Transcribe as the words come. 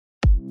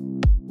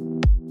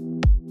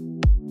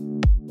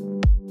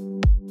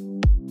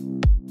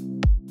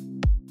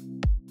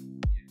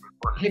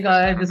Hey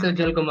guys, this is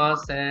Jal Kumar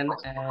Sen,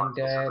 and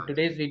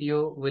today's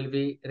video will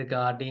be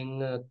regarding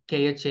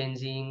career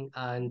changing.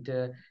 And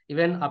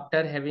even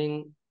after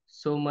having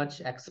so much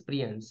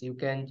experience, you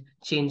can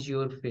change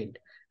your field,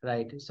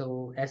 right? So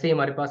ऐसे ही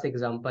हमारे पास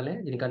example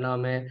है जिनका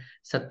नाम है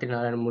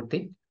सत्यनारायण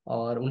मूर्ति,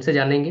 और उनसे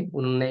जानेंगे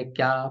उन्होंने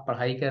क्या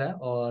पढ़ाई करा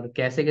और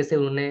कैसे कैसे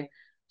उन्होंने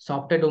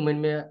सॉफ्टवेयर डोमेन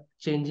में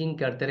चेंजिंग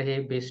करते रहे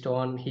based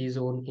on his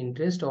own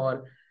interest.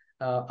 और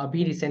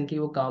अभी रिसेंटली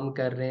वो काम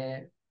कर रहे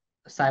हैं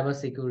साइबर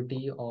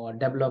सिक्योरिटी और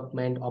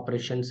डेवलपमेंट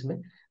ऑपरेशंस में।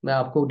 मैं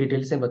आपको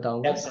डिटेल से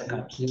बताऊंगा।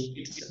 DevSecOps.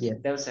 It's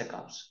yes,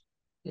 DevSecOps.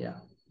 या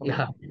Okay.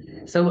 या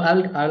so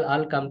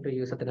I'll come to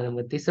you, Satyanarayan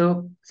Murthy. So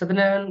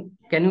Satyanarayan,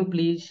 can you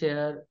please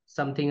share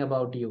something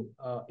about you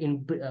in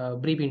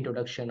brief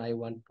introduction I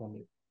want from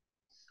you.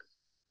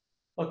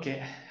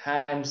 Okay.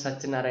 Hi, I'm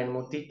Satyanarayan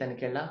Murthy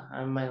Tanikela.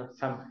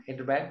 from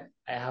Hyderabad.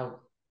 I have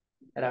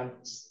around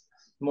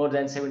more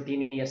than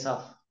 17 years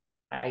of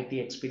IT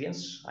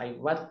experience. I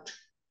worked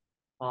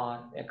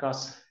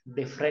across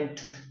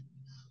different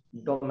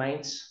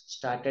domains,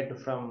 started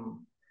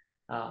from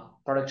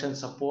production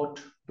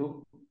support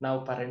to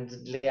now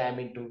currently I'm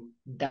into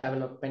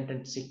development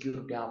and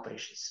security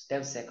operations,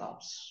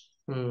 DevSecOps,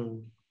 Hmm.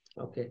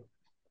 Okay,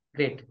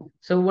 great.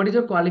 So what is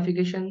your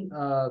qualification?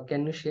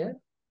 Can you share?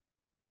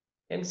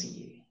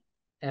 MCA.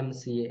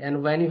 MCA.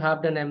 And when you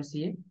have done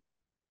MCA?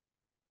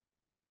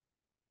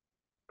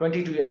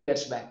 22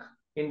 years back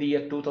in the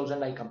year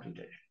 2000 I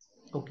completed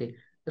it. Okay.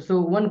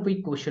 So one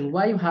quick question: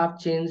 why you have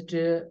changed?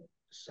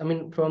 I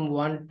mean, from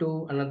one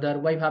to another,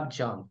 why you have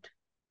jumped?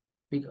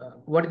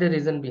 What is the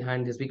reason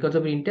behind this? Because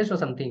of interest or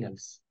something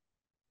else?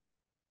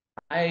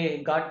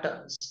 I got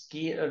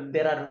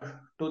there are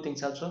two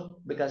things also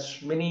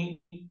because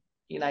many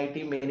in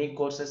IT many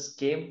courses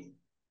came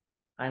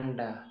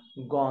and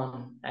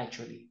gone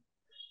actually,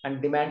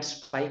 and demand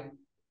spike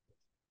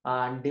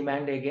and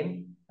demand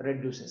again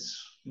reduces.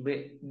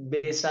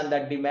 Based on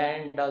that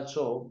demand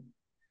also,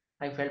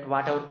 I felt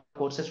whatever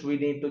courses we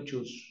need to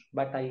choose,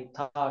 but I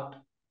thought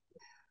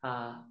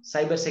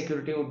cyber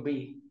security would be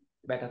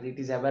better. It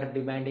is ever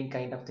demanding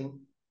kind of thing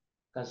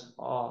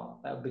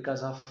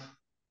because of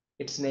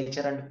its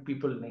nature and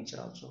people nature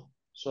also.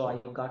 So I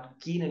got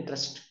keen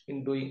interest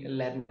in doing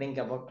learning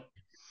about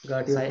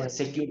Got your point.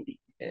 security.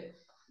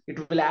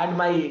 It will add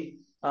my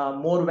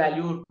more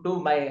value to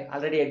my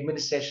already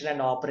administration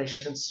and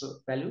operations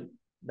value.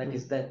 That Hmm.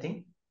 is the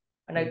thing.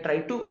 And I Hmm. try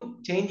to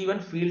change even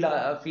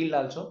field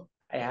also.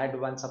 I had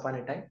once upon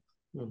a time.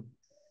 Hmm.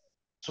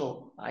 So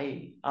I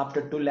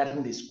opted to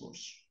learn this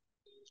course.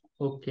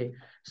 Okay.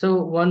 So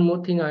one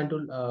more thing I want to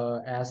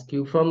ask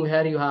you: from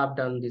where you have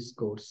done this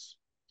course,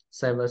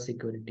 cyber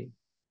security?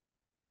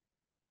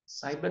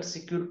 Cyber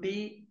security,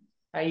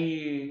 I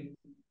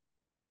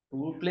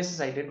two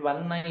places I did.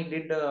 One I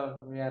did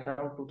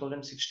around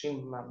 2016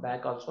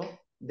 back also.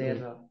 There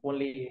Hmm.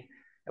 only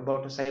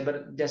about cyber,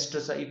 just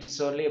it's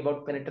only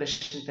about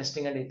penetration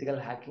testing and ethical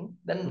hacking.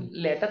 Then Hmm.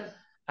 later,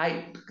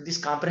 I this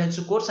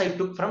comprehensive course I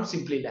took from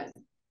Simply Learn,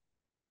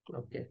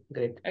 Okay,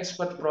 great.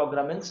 expert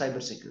program in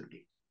cyber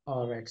security.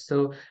 Alright so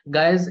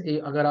guys,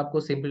 अगर आपको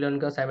simple learn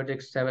का cyber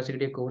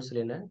security course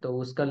लेना है तो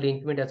उसका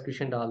link में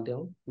description डाल दिया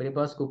हूँ। मेरे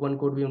पास कूपन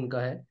कोड भी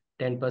उनका है,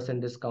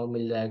 10% डिस्काउंट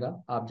मिल जाएगा।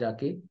 आप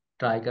जाके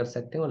ट्राई कर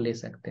सकते हैं और ले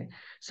सकते हैं।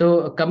 So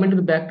coming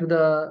back to the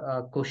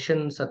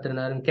question,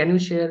 Satyanarayan, can you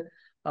share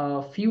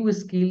few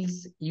skills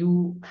you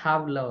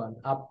have learned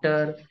after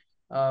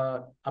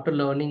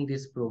learning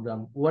this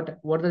program? What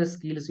are the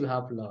skills you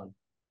have learned?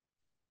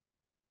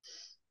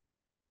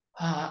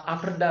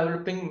 After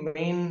developing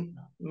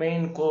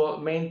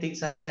main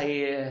things I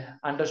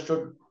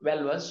understood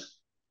well was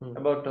Hmm.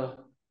 about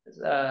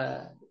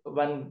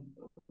one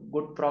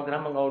good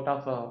programming out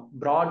of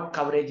broad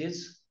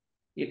coverages.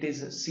 It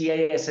is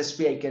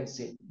CISSP I can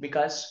say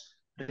because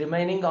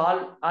remaining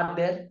all are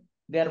there.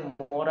 They are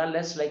more or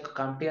less like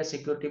CompTIA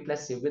security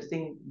plus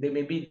everything. They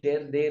may be there.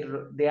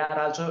 They are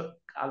also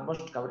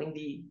almost covering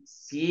the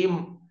same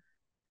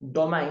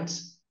domains,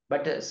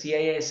 but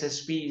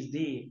CISSP is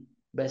the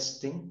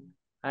best thing.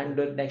 Hmm.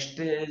 And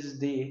next is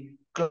the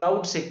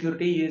cloud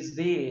security is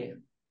the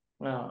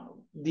uh,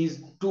 these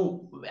two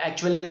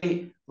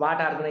actually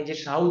what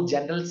organization how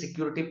general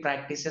security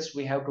practices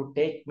we have to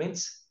take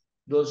means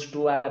those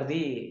two are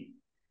the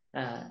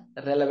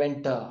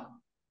relevant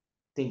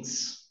things.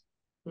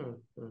 Hmm.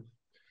 Hmm.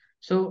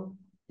 So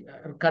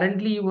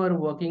currently you are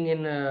working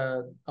in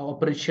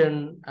operation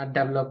and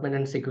development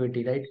and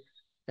security, right?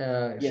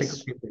 Yes,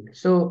 Security field.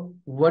 So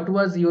what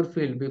was your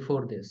field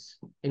before this?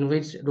 In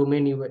which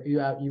domain you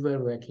were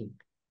working?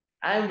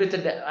 I am with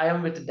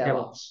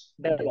DevOps.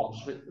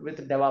 DevOps with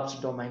DevOps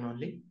domain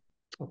only.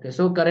 Okay,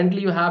 so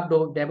currently you have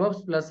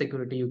DevOps plus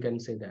security, you can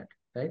say that,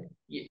 right?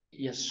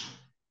 Yes,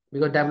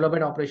 Because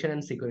development, operation,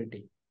 and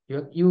security.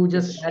 You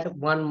just yes, add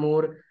one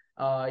more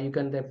you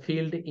can the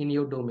field in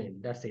your domain.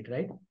 That's it,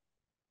 right?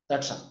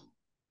 that's all.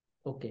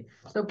 Okay.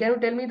 So can you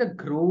tell me the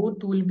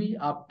growth will be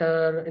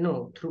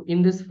through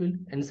in this field,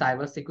 in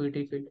cyber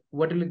security field?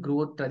 What will be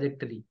growth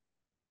trajectory?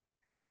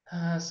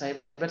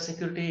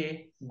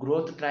 Cybersecurity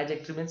growth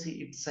trajectory means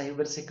it's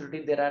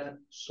cybersecurity. There are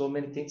so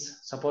many things.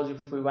 Suppose if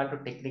we want to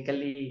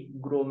technically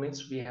grow,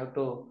 means we have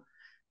to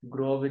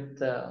grow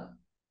with uh,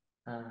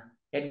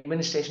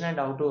 administration and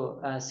how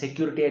to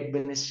security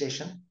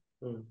administration.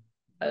 Mm.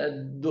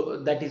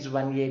 That is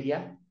one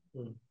area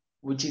Mm.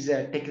 which is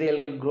a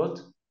technical growth,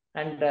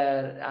 and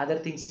other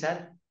things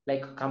are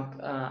like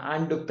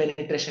and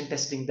penetration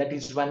testing. That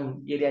is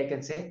one area I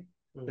can say.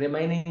 Mm.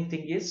 Remaining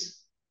thing is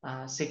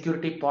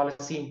security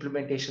policy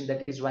implementation.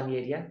 That is one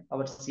area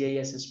our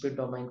CISSP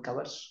domain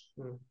covers,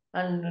 Mm.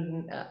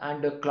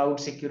 and cloud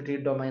security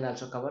domain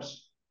also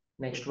covers.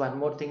 Mm. Next, one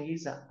more thing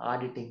is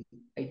auditing.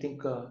 I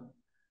think for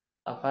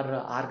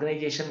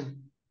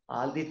organization,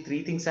 all the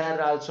three things are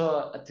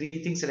also three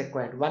things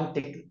required. One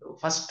tech,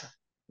 first,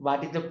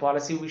 what is the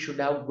policy? We should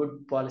have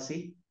good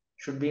policy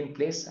should be in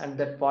place, and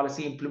that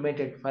policy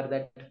implemented. For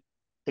that,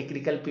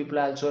 technical people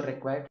are also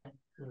required,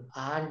 Mm.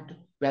 and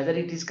whether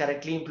it is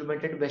correctly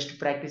implemented, best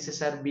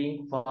practices are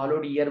being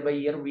followed year by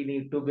year. We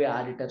need to be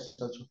auditors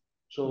also.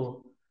 So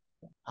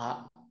Mm. uh,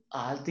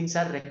 all things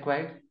are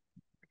required.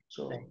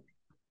 So Right.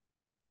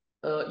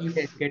 if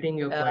Yes, getting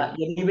your point.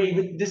 anyway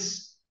with this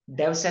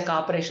DevSec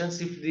operations,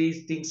 if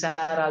these things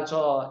are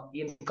also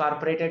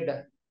incorporated,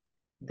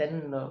 then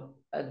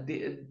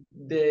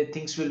the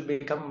things will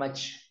become much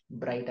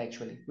bright.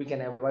 Actually, we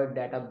can avoid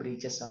data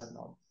breaches and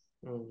all.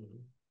 Mm.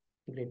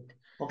 Great.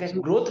 Okay,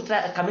 So,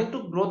 coming to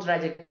growth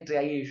trajectory,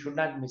 I should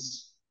not miss.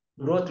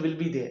 mm. Growth will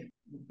be there,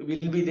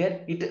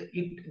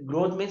 it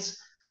growth means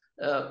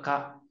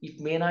it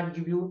may not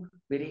give you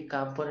very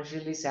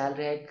componentially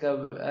salary hike,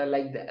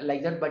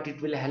 like that, but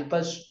it will help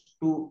us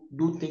to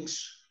do things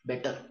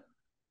better.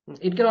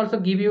 It can also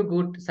give you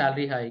good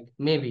salary hike,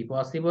 maybe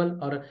possible,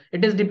 or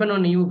it is depend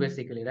on you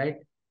basically, right?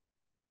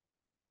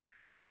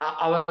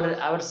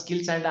 Our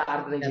skills and That's right.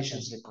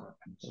 organizations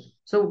requirements.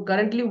 So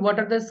currently, what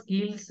are the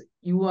skills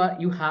you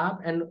have,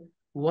 and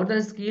what are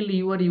the skill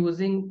you are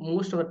using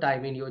most of the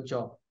time in your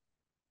job?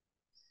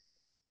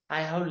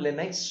 I have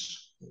Linux,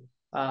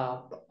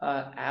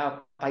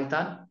 Python,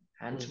 Mm.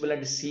 Ansible,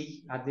 and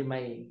C are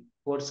my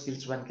core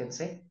skills. One can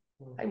say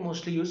Mm. I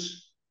mostly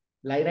use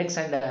Linux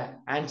and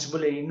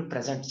Ansible in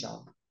present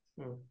job.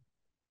 Mm.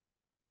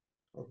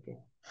 Okay,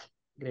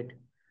 great.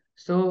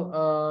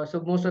 So, so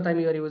most of the time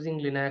you are using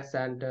Linux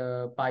and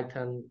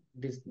Python.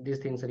 These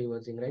things are you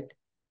using, right?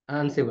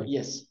 Ansible.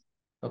 Yes,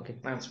 Okay.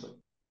 Ansible.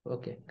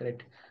 Okay,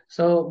 great.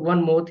 So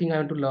one more thing I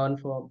want to learn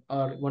from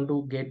or want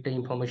to get the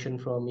information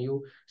from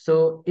you.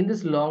 So in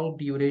this long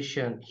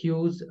duration,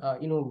 huge, I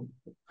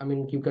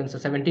mean, you can say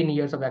 17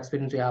 years of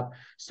experience you have.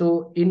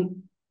 So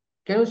can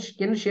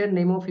you share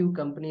name of few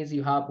companies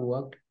you have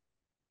worked?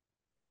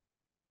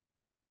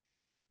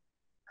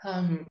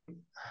 Um,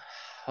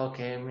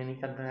 okay, many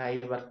company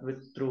I worked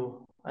with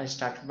through. I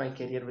started my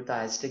career with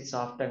Aztec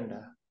Soft, and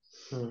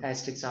Hmm.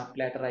 Aztec Soft.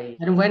 Later, I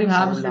And when you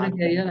have served started long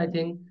your career, time. I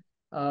think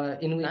Huh?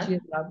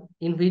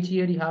 in which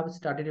year you have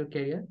started your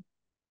career?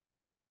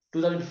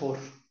 2004.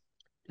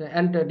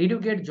 And did you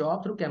get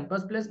job through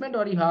campus placement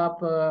or you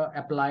have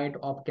applied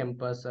off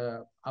campus,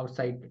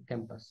 outside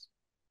campus?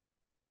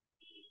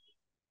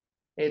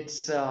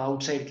 It's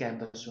outside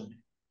campus only.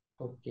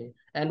 Okay.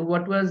 And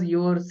what was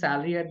your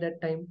salary at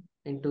that time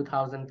in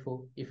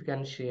 2004, if you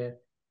can share?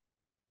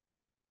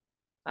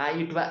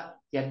 It was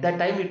at that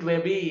time it may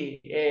be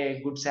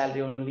a good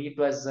salary only.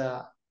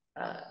 Uh,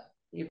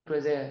 it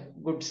was a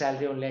good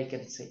salary only, I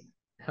can say.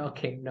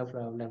 Okay, no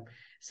problem.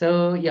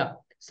 So yeah.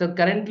 So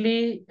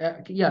currently,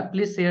 yeah,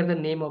 please share the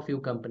name of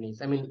few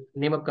companies. I mean,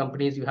 name of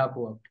companies you have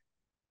worked.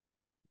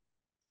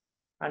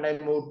 And I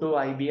moved to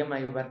IBM.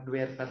 I worked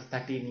there for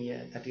 13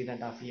 years, 13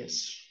 and a half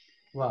years.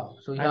 Wow.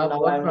 So you And have now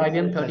worked I'm for with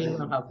IBM the 13 and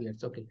present. a half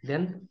years. Okay.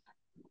 Then,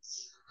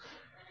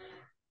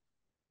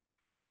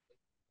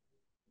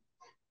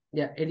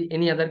 yeah,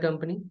 any other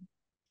company?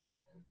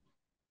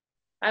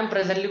 I'm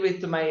presently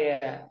with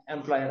my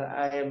employer.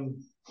 I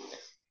am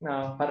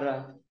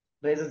for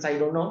reasons I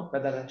don't know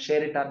whether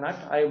share it or not.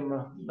 I'm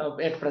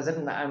at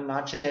present I'm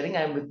not sharing.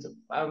 I'm with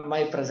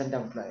my present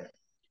employer.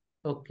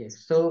 Okay.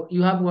 So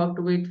you have worked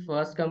with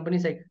first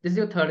companies like this is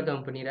your third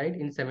company, right?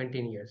 In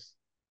 17 years.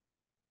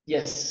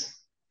 Yes,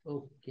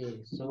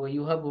 Okay. So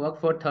you have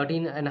worked for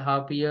 13 and a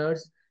half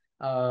years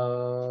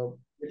uh,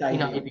 with in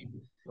IBM.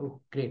 IBM.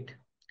 Oh, great.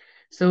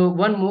 So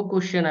one more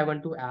question I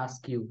want to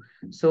ask you.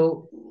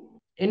 So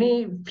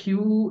any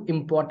few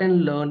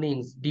important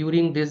learnings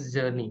during this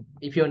journey,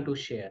 if you want to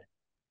share?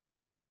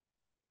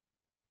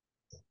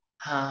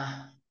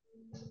 Uh,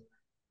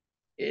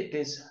 it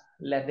is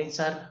learnings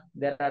are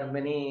there are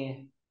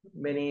many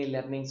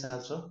learnings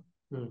also.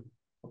 Hmm.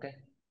 Okay,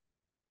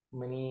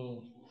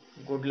 many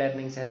good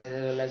learnings as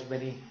well as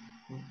many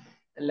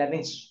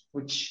learnings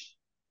which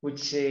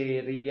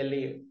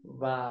really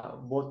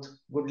both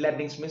good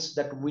learnings means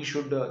that we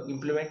should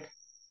implement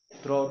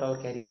throughout our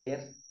career.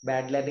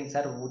 Bad learnings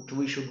are which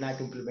we should not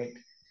implement.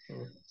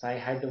 Hmm. So I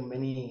had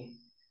many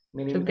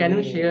So can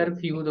many you share a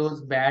few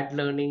those bad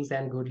learnings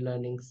and good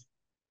learnings?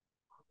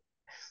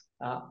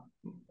 uh,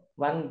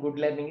 one good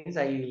learning is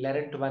I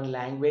learned one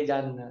language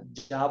on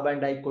job,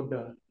 and I could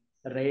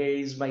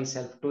raise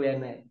myself to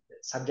an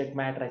subject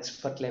matter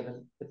expert level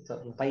with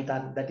Mm,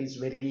 Python. That is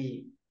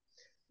very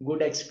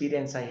good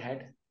experience I had.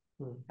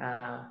 mm.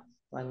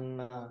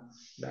 One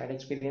bad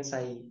experience,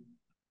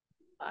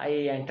 I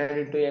entered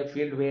into a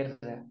field where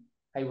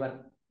I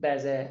worked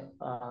as a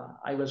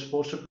I was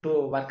forced to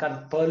work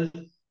on Perl.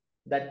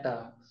 That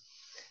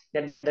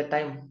at the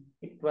time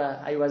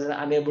I was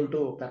unable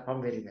to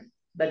perform very well.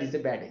 That is a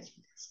bad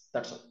experience.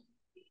 That's all.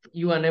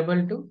 You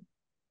unable to?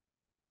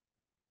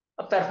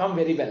 Perform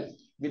very well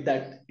with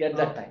that at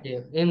that time.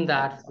 Okay, in That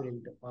that is all.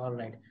 field. All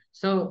right.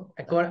 So,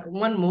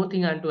 one more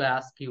thing I want to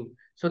ask you.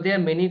 So there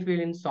are many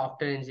fields in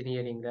software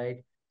engineering,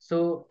 right?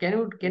 So can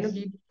you Yes.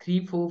 give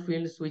three, four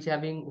fields which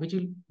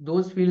will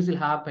those fields will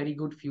have very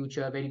good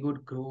future, very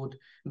good growth,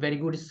 very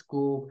good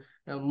scope,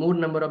 more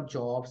number of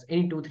jobs,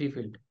 any two, three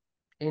field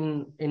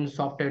in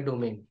software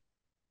domain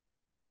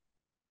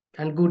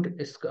and good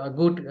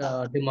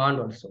demand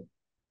also.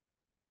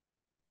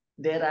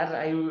 There are,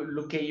 I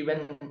look at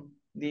even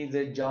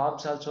the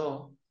jobs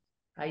also.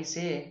 I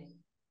say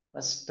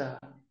first,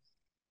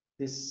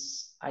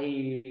 this I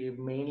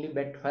mainly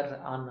bet for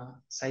on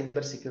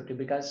cyber security,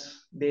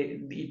 because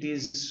it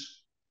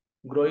is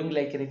growing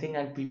like anything,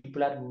 and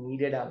people are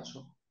needed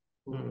also.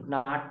 Hmm.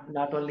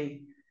 Not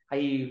only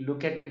I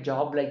look at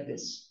job like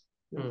this.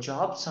 Hmm.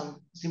 Job,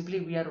 some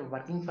simply we are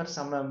working for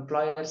some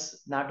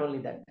employers. Not only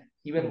that,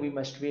 even Hmm. we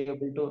must be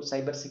able to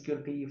cyber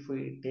security. If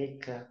we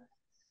take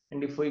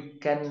and if we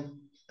can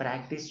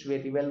practice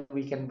very well,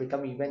 we can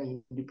become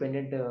even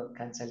independent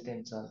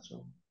consultants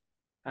also.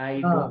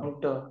 I Ah.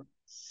 don't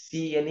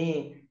see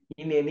any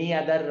in any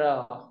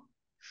other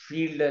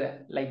field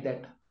like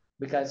that,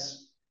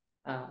 because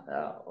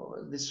uh,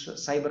 this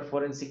cyber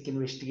forensic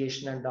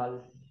investigation and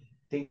all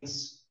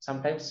things,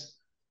 sometimes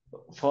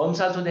firms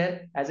also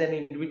there, as an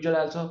individual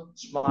also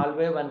small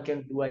way one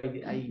can do.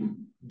 I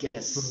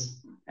guess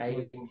Hmm.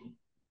 I Hmm.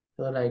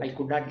 I Right.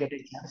 could not get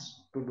a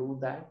chance to do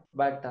that,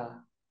 but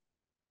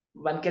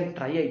one can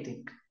try, I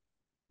think.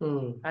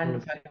 Hmm. And Hmm.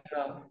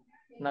 for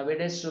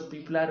nowadays, so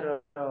people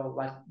are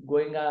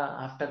going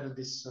after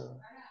this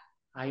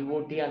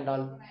IoT and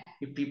all.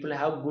 If people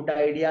have good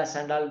ideas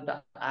and all,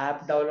 the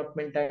app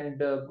development and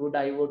good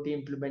IoT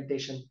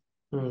implementation,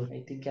 Hmm. I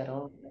think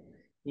around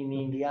in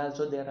Hmm. India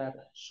also there are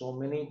so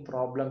many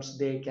problems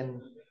they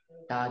can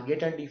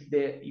target. And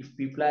if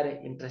people are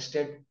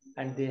interested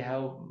and they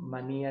have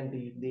money, and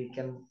they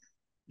can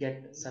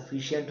get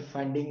sufficient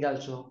funding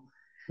also,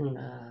 Hmm.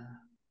 uh,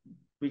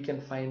 we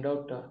can find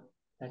out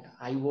that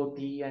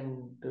IoT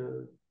and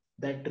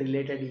that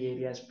related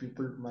areas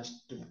people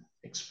must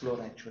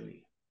explore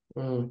actually.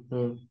 Mm,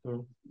 mm,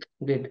 mm.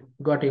 Did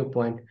got your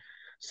point.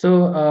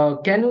 So,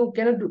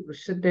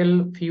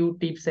 tell few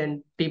tips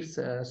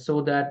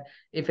so that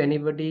if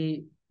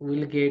anybody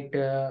will get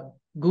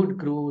good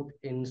growth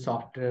in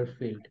software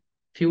field,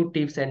 few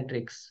tips and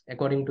tricks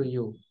according to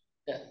you.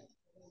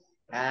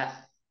 Uh,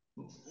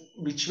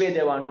 which way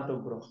they want to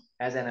grow,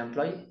 as an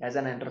employee, as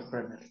an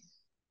entrepreneur,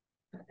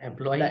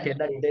 Employee,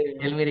 that they,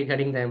 tell me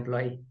regarding the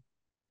employee.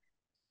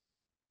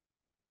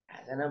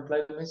 as an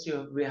employee means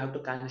we have to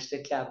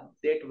constantly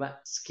update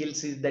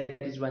skills. Is that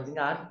is one thing,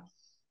 or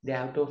they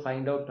have to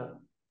find out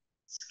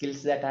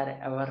skills that are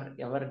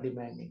ever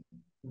demanding.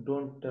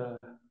 Don't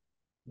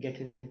get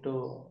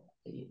into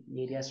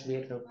areas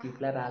where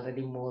people are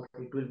already more.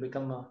 It will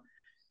become uh,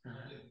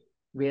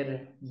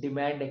 where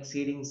demand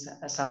exceeding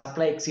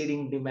supply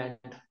exceeding demand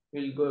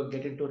will go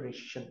get into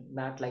recession.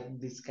 Not like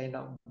this kind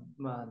of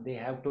they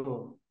have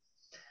to,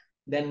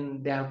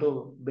 then they have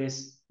to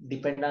base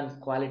depend on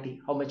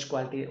quality, how much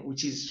quality,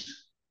 which is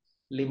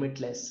Mm,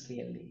 limitless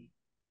really.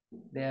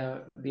 They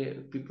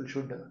people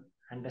should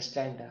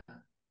understand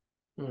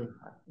mm,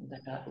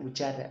 that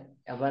which are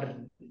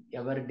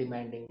ever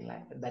demanding,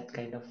 like that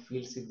kind of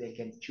fields. If they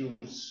can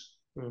choose,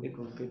 mm, it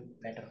would be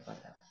better for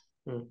them.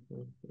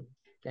 mm.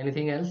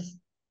 Anything else?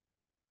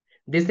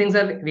 These things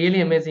are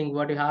really amazing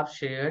what you have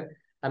shared.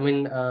 I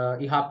mean,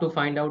 you have to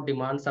find out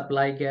demand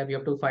supply gap. You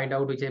have to find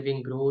out which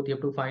having growth. You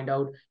have to find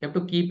out. You have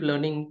to keep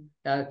learning,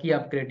 keep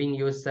upgrading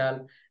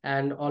yourself,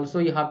 and also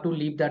you have to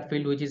leave that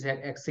field which is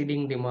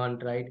exceeding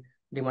demand, right?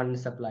 Demand and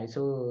supply.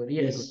 So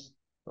really good. Yes.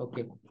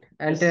 Okay,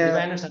 and Yes,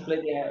 demand and supply,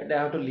 they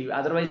have to leave.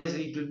 Otherwise,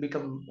 it will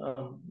become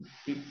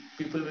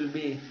people will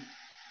be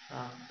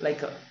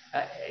like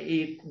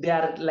they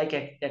are like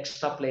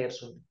extra players.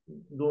 So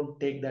don't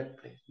take that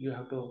play. You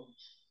have to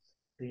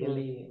mm,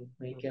 really mm,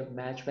 make mm, a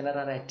match winner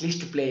or at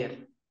least player,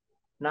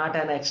 not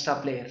an extra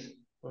player.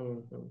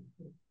 mm.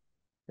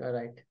 All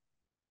right.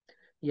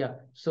 Yeah.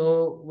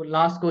 So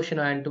last question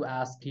I want to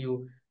ask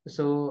you.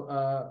 So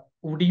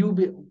will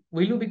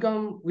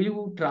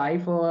you try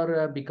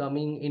for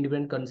becoming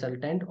independent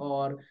consultant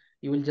or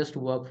you will just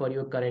work for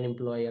your current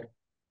employer?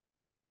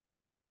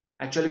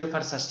 Actually,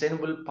 for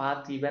sustainable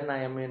path, even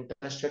I am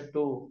interested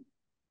to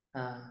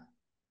uh,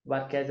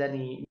 work as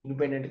an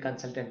independent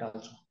consultant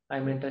also.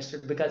 I'm Mm,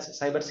 interested because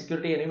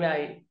cybersecurity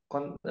anyway.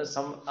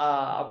 Some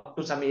up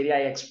to some area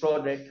I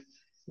explored it.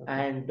 Okay.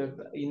 and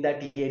in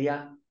that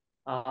area,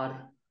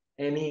 or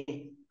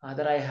any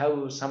other, I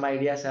have some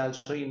ideas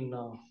also in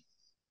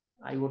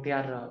IoT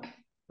or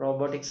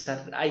robotics.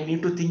 I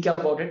need to think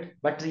about it.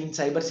 But in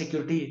cyber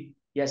security,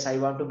 yes, I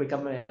want to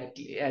become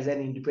as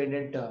an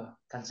independent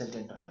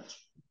consultant.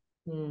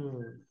 Hmm.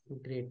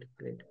 Great,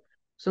 great.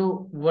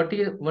 So what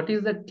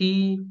is the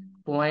key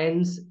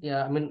points?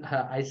 Yeah, I mean,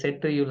 I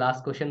said to you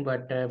last question,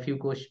 but a few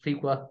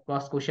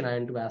cross question I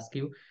want to ask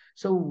you.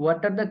 So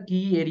what are the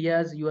key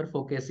areas you are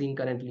focusing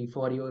currently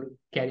for your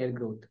career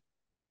growth?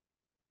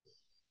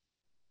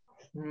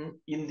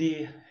 In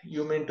the,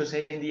 you mean to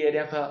say in the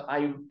area of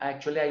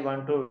I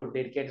want to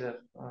dedicate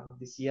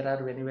this year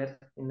or anywhere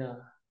in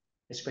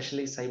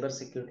especially cyber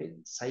security.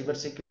 Cyber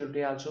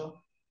security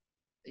also,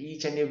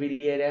 each and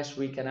every areas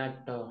we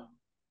cannot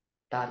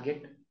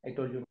target. I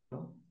told you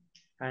no,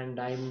 and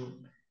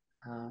I'm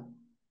uh,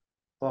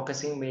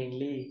 focusing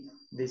mainly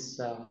this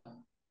uh,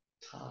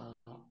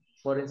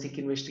 forensic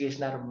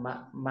investigation or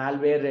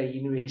malware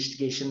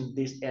investigation.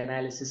 This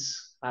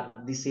analysis, or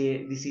this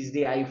is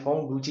the I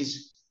found which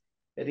is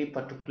very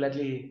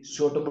particularly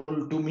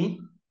suitable to me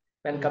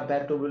when Hmm.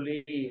 compared to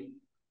really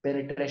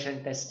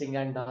penetration testing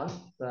and all.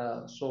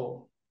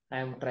 So I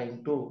am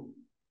trying to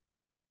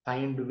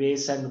find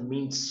ways and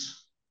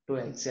means to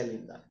excel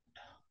in that.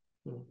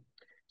 Hmm.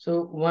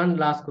 So one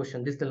last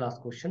question. This is the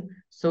last question.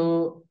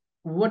 So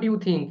what do you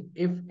think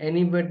if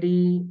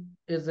anybody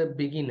is a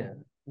beginner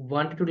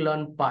wanted to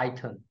learn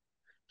Python?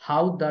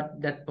 How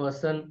that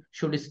person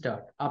should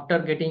start after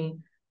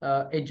getting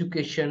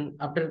education,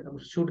 after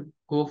should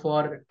go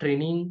for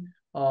training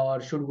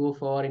or should go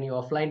for any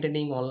offline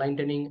training, online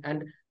training,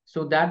 and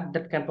so that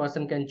can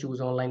person can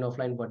choose online,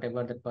 offline,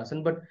 whatever that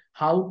person, but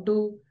how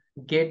to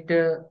get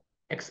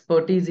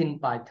expertise in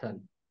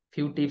Python?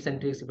 Few tips and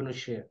tricks you can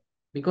share,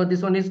 because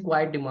this one is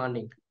quite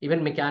demanding.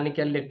 Even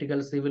mechanical,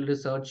 electrical, civil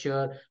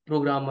researcher,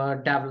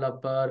 programmer,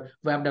 developer,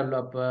 web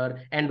developer,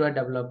 Android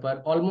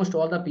developer, almost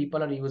all the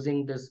people are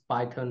using this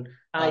Python.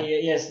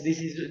 Yes, this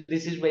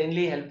is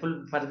mainly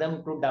helpful for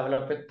them to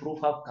develop a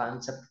proof of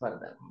concept for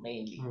them.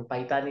 Mainly, Mm,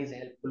 Python is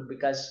helpful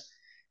because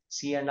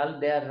C and all,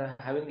 they are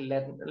having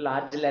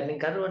large learning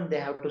curve and they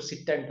have to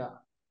sit and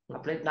mm,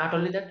 apply. Not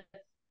only that,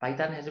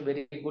 Python has a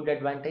very good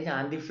advantage.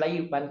 On the fly,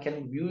 one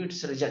can view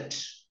its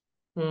results.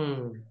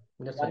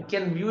 that's One right.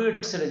 can view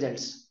its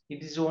results.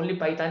 It is only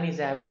Python is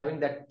having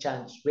that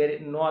chance, where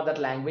no other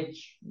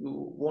language you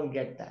won't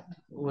get that.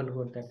 One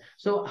got that.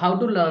 So how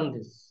to learn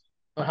this?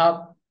 Or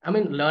how, I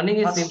mean, learning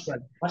is First,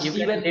 simple. You first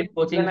can even take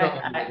coaching even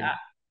from anybody.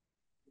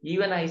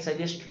 even I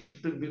suggest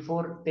to,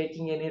 before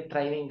taking any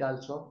training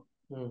also,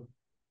 Mm,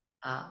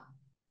 uh,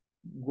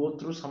 go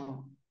through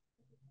some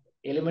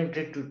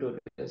elementary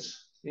tutorials.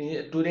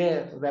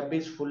 Today, web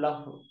is full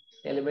of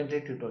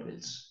elementary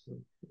tutorials.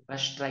 mm.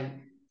 First try.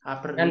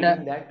 After And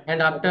reading that,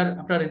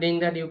 after reading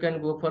that, you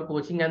can go for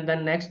coaching, and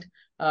then next,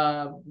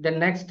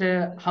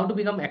 how to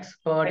become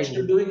expert next in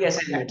to this? doing At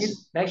least,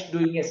 assignments. Next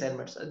doing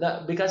assignments.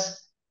 Because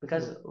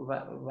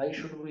mm, why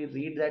should we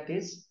read that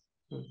is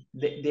mm,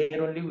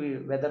 there only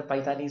whether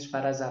Python is for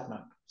us or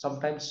not.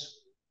 Sometimes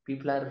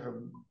people are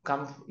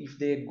come if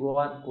they go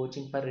on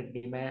coaching for a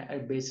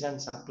demand based on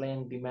supply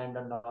and demand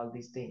and all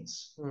these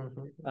things.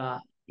 mhm. Uh,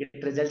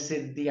 it results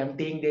in the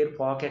emptying their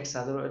pockets.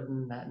 Other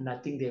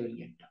nothing they will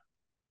get.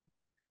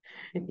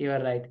 You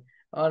are right.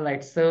 All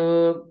right. So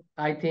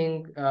I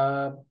think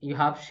you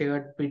have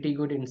shared pretty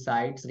good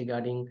insights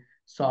regarding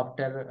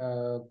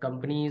software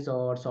companies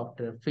or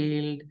software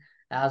field,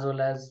 as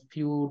well as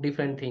few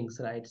different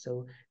things, right?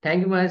 So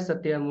thank you much,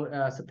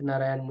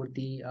 Satyanarayan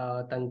Murthy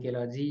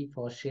Tankela ji,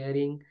 for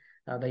sharing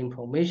the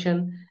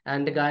information.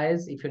 And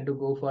guys, if you want to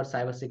go for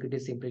cybersecurity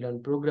simply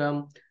learn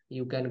program,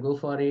 you can go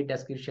for it.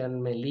 Description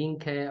में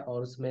link है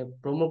और उसमें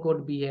promo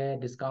code भी है,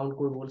 discount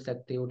code बोल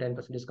सकते हो,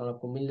 10% discount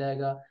आपको मिल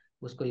जाएगा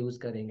उसको यूज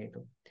करेंगे तो।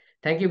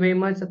 Thank you very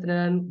much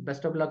Satyanarayan,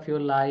 best of luck for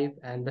your life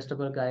and best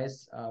of luck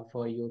guys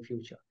for your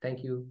future.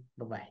 Thank you,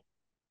 bye bye.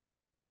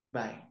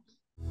 Bye.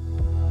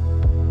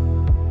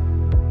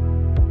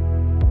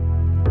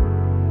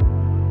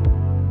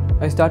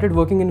 I started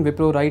working in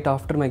Wipro right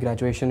after my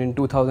graduation in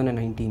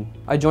 2019.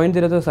 I joined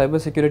there as a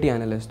cybersecurity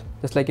analyst.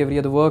 Just like every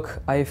other work,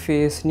 I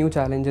face new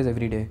challenges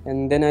every day.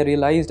 And then I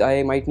realized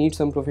I might need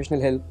some professional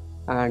help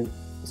and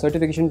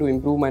certification to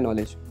improve my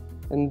knowledge.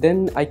 And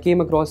then I came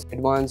across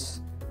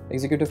Advanced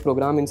Executive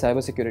Program in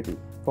Cybersecurity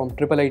from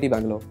IIIT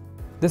Bangalore.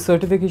 This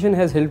certification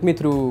has helped me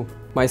through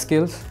my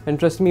skills, and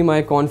trust me,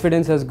 my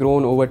confidence has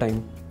grown over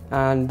time.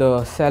 And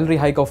the salary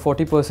hike of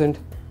 40%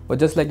 was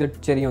just like the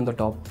cherry on the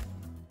top.